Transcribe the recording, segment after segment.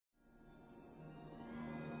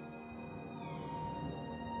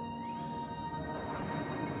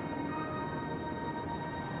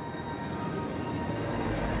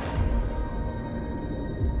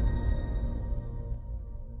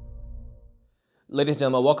Ladies and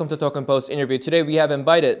gentlemen, welcome to TokenPost interview. Today we have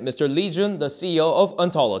invited Mr. Li Jun, the CEO of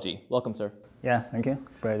Ontology. Welcome, sir. Yeah, thank you.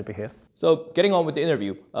 Glad to be here. So getting on with the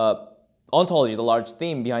interview, Ontology, the large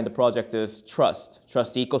theme behind the project is trust.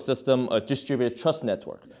 Trust ecosystem, a distributed trust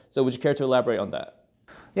network. So would you care to elaborate on that?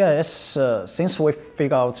 Yeah, it's, since we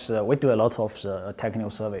figure out, we do a lot of technical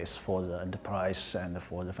service for the enterprise and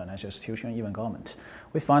for the financial institution, even government.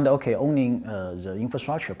 We find, okay, owning the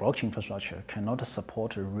infrastructure, blockchain infrastructure, cannot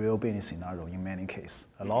support a real business scenario in many cases.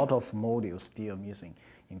 A lot of modules still missing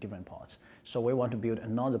in different parts. So we want to build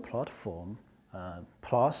another platform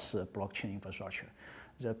plus blockchain infrastructure.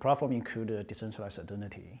 The platform includes decentralized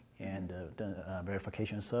identity and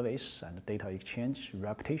verification service and data exchange,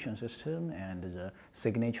 reputation system, and the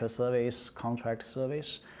signature service, contract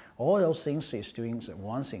service. All those things is doing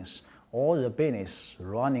one thing. All the business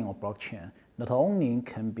running on blockchain not only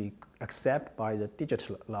can be accepted by the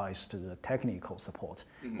digitalized technical support,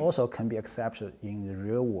 also can be accepted in the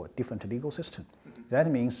real world, different legal system. That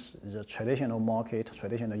means the traditional market,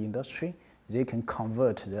 traditional industry, they can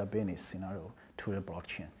convert their business scenario to the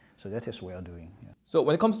blockchain. So that is what we are doing. Yeah. So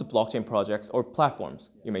when it comes to blockchain projects or platforms,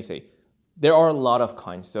 you may say, there are a lot of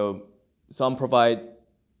kinds. So some provide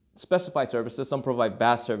specified services, some provide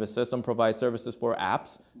vast services, some provide services for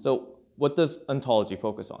apps. So what does Ontology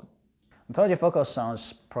focus on? Ontology focuses on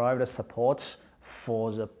private support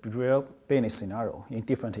for the real business scenario in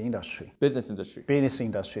different industry. Business industry. Business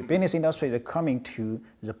industry. Business industry, they're coming to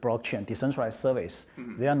the blockchain, decentralized service.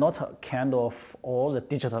 They are not kind of all the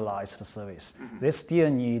digitalized service. They still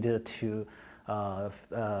need to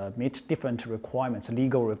meet different requirements,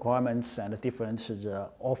 legal requirements, and different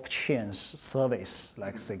off-chain service,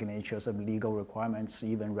 like signatures and legal requirements,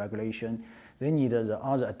 even regulation. They need the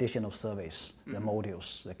other additional service, the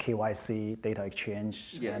modules, the KYC, data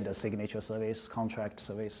exchange, and the signature service, contract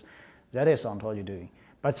service. That is Ontology doing.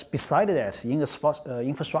 But beside that, in the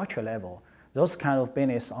infrastructure level, those kind of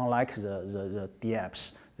business, unlike the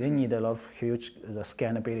apps, they need a lot of huge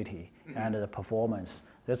scalability and the performance.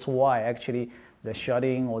 That's why actually the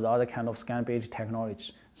sharding or the other kind of scalability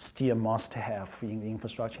technology still must have in the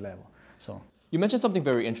infrastructure level. So. You mentioned something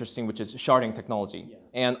very interesting, which is sharding technology. Yeah.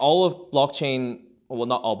 And all of blockchain, well,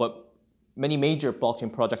 not all, but many major blockchain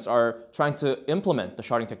projects are trying to implement the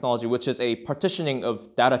sharding technology, which is a partitioning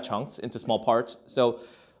of data chunks into small parts. So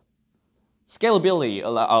scalability,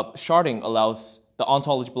 sharding allows the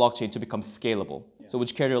Ontology blockchain to become scalable. Yeah. So would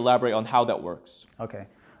you care to elaborate on how that works? Okay.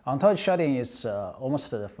 Ontology sharding is almost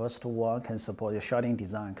the first one, can support the sharding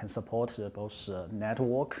design, can support both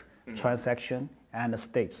network, transaction, and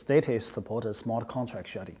state. State is supported smart contract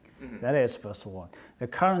sharding. That is first one.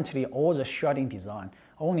 Currently, all the sharding design,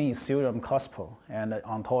 only Ethereum Cospo and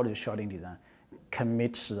Ontology sharding design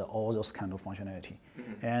commit all those kind of functionality.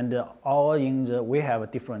 And we have a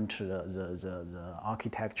different the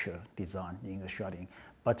architecture design in the sharding,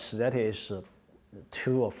 but that is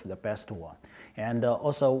two of the best one. And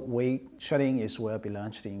also, sharding will be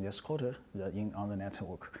launched in this quarter on the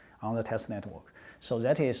network, on the test network. So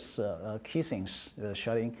that is key things,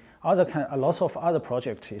 sharding. A lot of other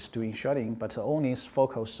projects is doing sharding, but only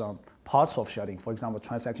focus on parts of sharding, for example,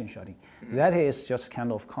 transaction sharding. That is just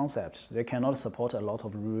kind of concepts. They cannot support a lot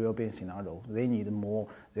of real business scenario. They need more,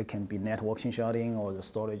 they can be networking sharding or the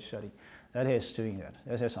storage sharding. That is doing that.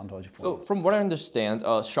 That is Ontology. So from what I understand,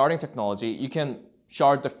 sharding technology, you can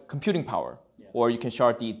shard the computing power, or you can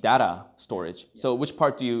shard the data storage. So which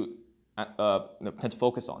part do you tend to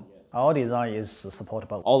focus on? Our design is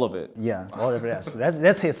supportable. All of it. Yeah, all of it. Yes,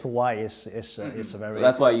 that is why it's very. So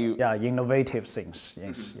that's why you. Yeah, innovative things.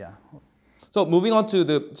 Yes, yeah. So moving on to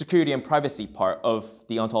the security and privacy part of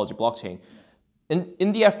the Ontology blockchain,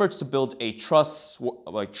 in the efforts to build a trust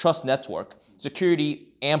network, security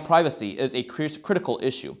and privacy is a critical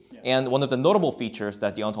issue. Yeah. And one of the notable features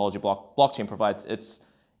that the Ontology blockchain provides, it's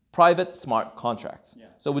private smart contracts. Yeah.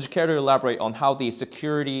 So would you care to elaborate on how the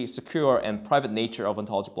secure and private nature of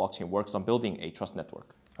Ontology blockchain works on building a trust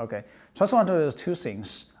network? Okay. Trust network is two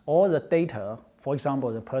things. All the data, for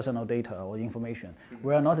example, the personal data or information,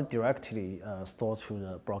 we are not directly stored through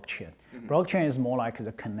the blockchain. Blockchain is more like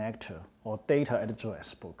the connector or data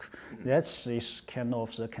address book. That is kind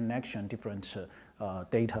of the connection, different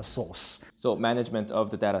data source. So management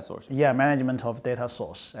of the data source. Yeah, management of data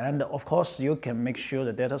source. And of course, you can make sure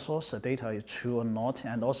the data source, the data is true or not,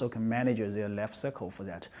 and also can manage their life cycle for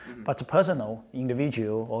that. But the personal,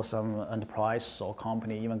 individual, or some enterprise or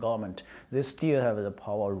company, even government, they still have the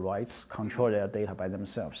power rights, control their data by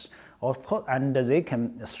themselves. Of course, and they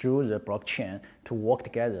can, through the blockchain, to work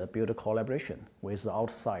together, build a collaboration with the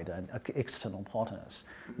outside and external partners.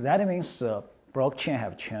 That means blockchain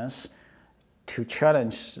have chance to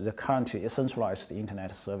challenge the current centralized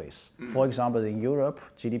internet service. For example, in Europe,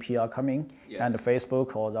 GDPR coming, and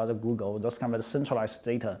Facebook or the other Google, those kind of centralized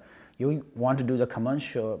data, you want to do the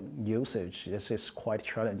commercial usage, this is quite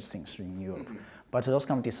challenging in Europe. But those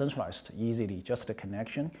kind of decentralized, easily, just a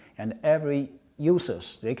connection, and every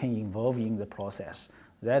users, they can involve in the process.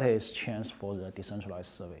 That is chance for the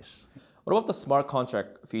decentralized service. What about the smart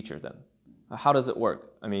contract feature then? How does it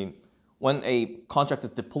work? I mean, when a contract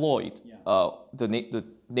is deployed, the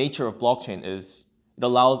nature of blockchain is it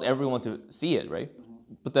allows everyone to see it, right?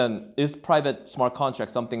 But then is private smart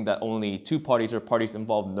contract something that only two parties or parties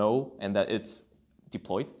involved know and that it's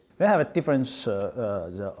deployed? We have different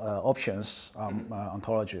options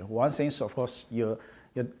ontology. One thing is, of course,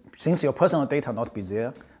 since your personal data not be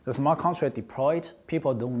there, the smart contract deployed,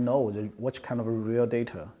 people don't know what kind of real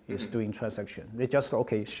data is doing transaction. They just,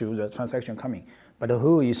 okay, show the transaction coming. But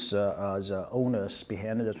who is the owners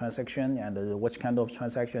behind the transaction and what kind of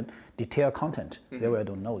transaction, detailed content, they will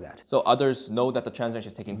don't know that. So others know that the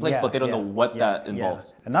transaction is taking place, but they don't know what that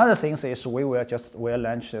involves. Another thing is we will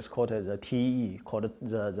launch this called the TE, called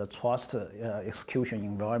the trust execution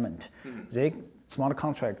environment. The smart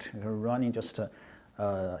contract running just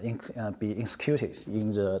be executed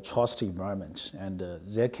in the trust environment, and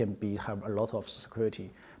there can have a lot of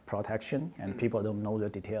security protection, and people don't know the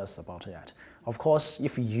details about that. Of course,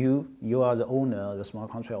 if you are the owner of the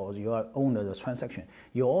smart contract or you are owner of the transaction,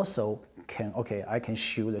 you also can, okay, I can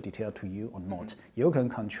show the detail to you or not. You can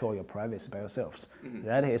control your privacy by yourselves.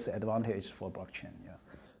 That is the advantage for blockchain. Yeah.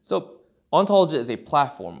 So Ontology is a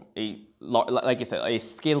platform, like you said, a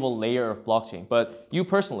scalable layer of blockchain. But you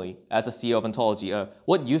personally, as a CEO of Ontology,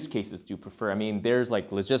 what use cases do you prefer? I mean, there's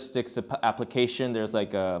like logistics application, there's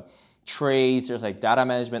like trades, there's like data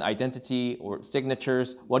management, identity, or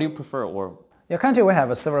signatures. What do you prefer? Or yeah, currently we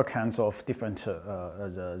have several kinds of different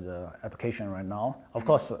the application right now. Of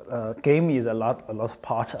course, game is a large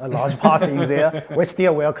part in there. We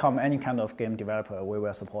still welcome any kind of game developer. We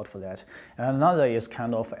will support for that. And another is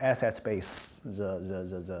kind of asset-based,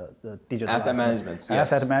 the digital asset management.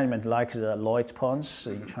 Yes. Asset management, like the loyalty points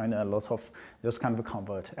in China. Lots of those kind of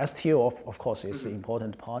convert. STO of course is the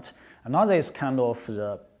important part. Another is kind of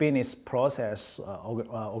the business process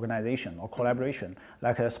organization or collaboration,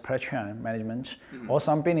 like a supply chain management, or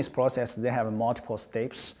some business process, they have multiple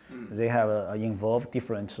steps. They have involved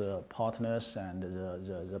different partners and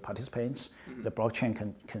the participants. The blockchain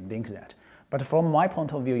can link that. But from my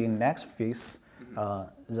point of view, in next phase,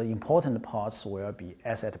 the important parts will be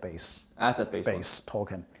asset-based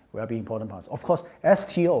token will be important parts. Of course,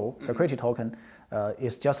 STO, security token,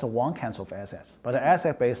 is just one kind of assets, but the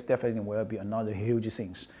asset-based definitely will be another huge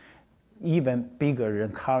things, even bigger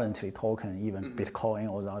than currently token, even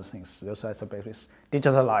Bitcoin or other things. Those asset-based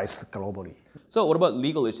digitalized globally. So what about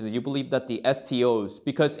legal issues? Do you believe that the STOs,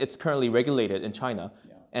 because it's currently regulated in China,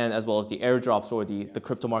 and as well as the airdrops or the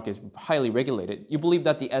crypto market is highly regulated, you believe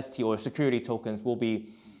that the STO or security tokens will be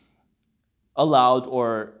allowed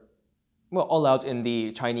in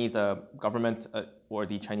the Chinese government or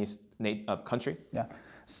the Chinese country? Yeah.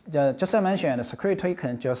 Just as I mentioned, the security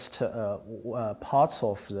token just parts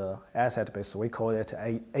of the asset base. We call it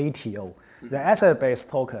ATO. The asset-based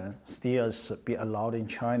token still be allowed in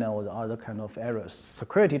China or the other kind of areas.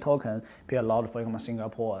 Security token be allowed, for example,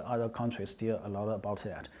 Singapore or other countries still allowed about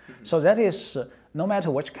that. So that is no matter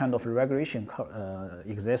which kind of regulation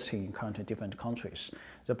exists in currently different countries.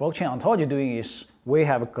 The blockchain ontology doing is we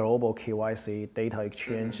have a global KYC data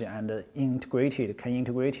exchange and integrated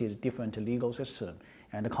different legal system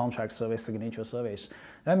and contract service, signature service.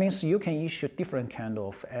 That means you can issue different kind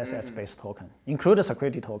of assets-based token, include a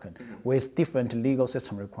security token with different legal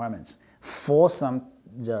system requirements for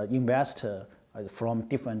the investor from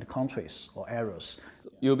different countries or areas.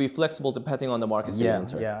 You'll be flexible depending on the market you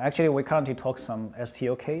enter. Yeah, actually we currently talk some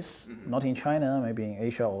STO case, not in China, maybe in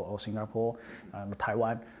Asia or Singapore,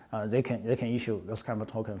 Taiwan. They can issue those kind of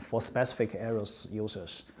token for specific areas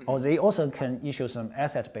users. Or they also can issue some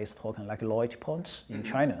asset-based token like loyalty points in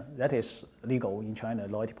China. That is legal in China,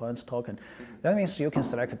 loyalty points token. That means you can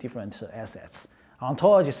select different assets.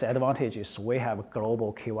 Ontology's advantage is we have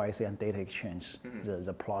global KYC and data exchange,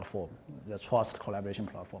 the platform, the trust collaboration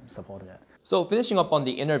platform support that. So finishing up on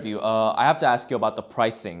the interview, I have to ask you about the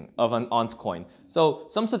pricing of an Ont coin. So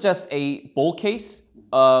some suggest a bull case,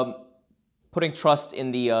 putting trust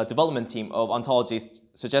in the development team of Ontology,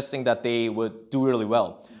 suggesting that they would do really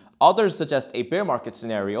well. Others suggest a bear market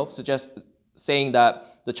scenario, saying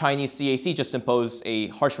that the Chinese CAC just imposed a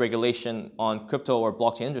harsh regulation on crypto or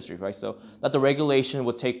blockchain industries, right? So that the regulation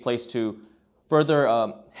would take place to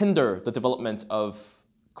further hinder the development of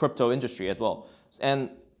crypto industry as well. And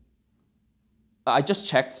I just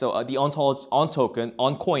checked. So the on token,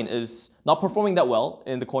 on coin is not performing that well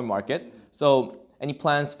in the coin market. So any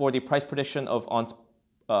plans for the price prediction of on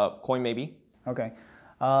coin maybe? Okay.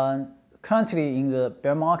 Currently in the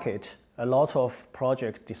bear market, a lot of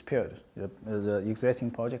projects disappeared, the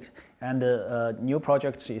existing project, and new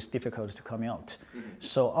projects is difficult to come out.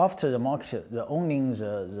 So after the market, owning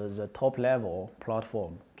the top level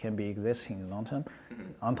platform can be existing in the long term.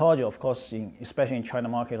 Ontology, of course, especially in China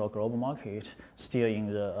market or global market, still in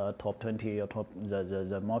the top 20 or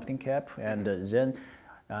the marketing cap, and then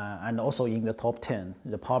and also in the top 10,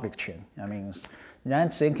 the public chain. I mean,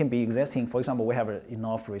 that thing can be existing. For example, we have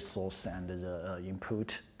enough resource and the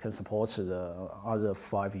input can support the other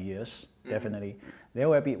 5 years, definitely. There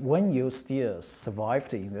will be, when you still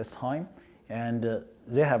survived in this time, and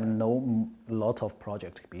they have no lot of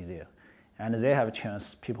project to be there. And they have a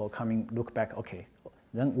chance, people coming, look back, okay,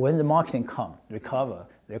 then when the marketing come, recover,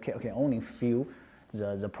 they can only feel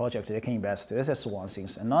the project they can invest. This is one thing.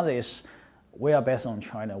 Another is, we are based on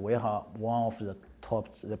China. We are one of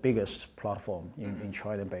the biggest platform in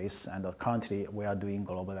China base, and currently we are doing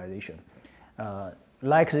globalization.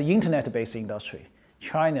 Like the internet-based industry,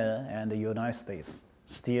 China and the United States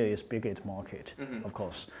still is biggest market, of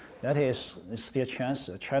course. That is still chance,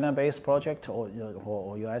 a China-based project or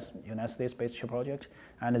United States-based project,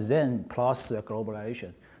 and then plus the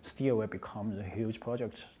globalization still will become a huge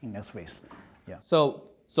project in that space. Yeah. So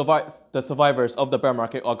the survivors of the bear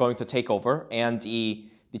market are going to take over, and the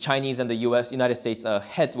Chinese and the United States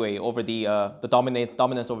headway over the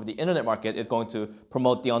dominance over the internet market is going to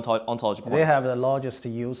promote the ontology. They have the largest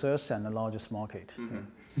users and the largest market.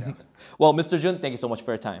 Yeah. Well, Mr. Jun, thank you so much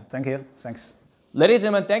for your time. Thank you. Thanks. Ladies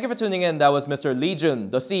and gentlemen, thank you for tuning in. That was Mr. Lee Jun,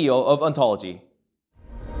 the CEO of Ontology.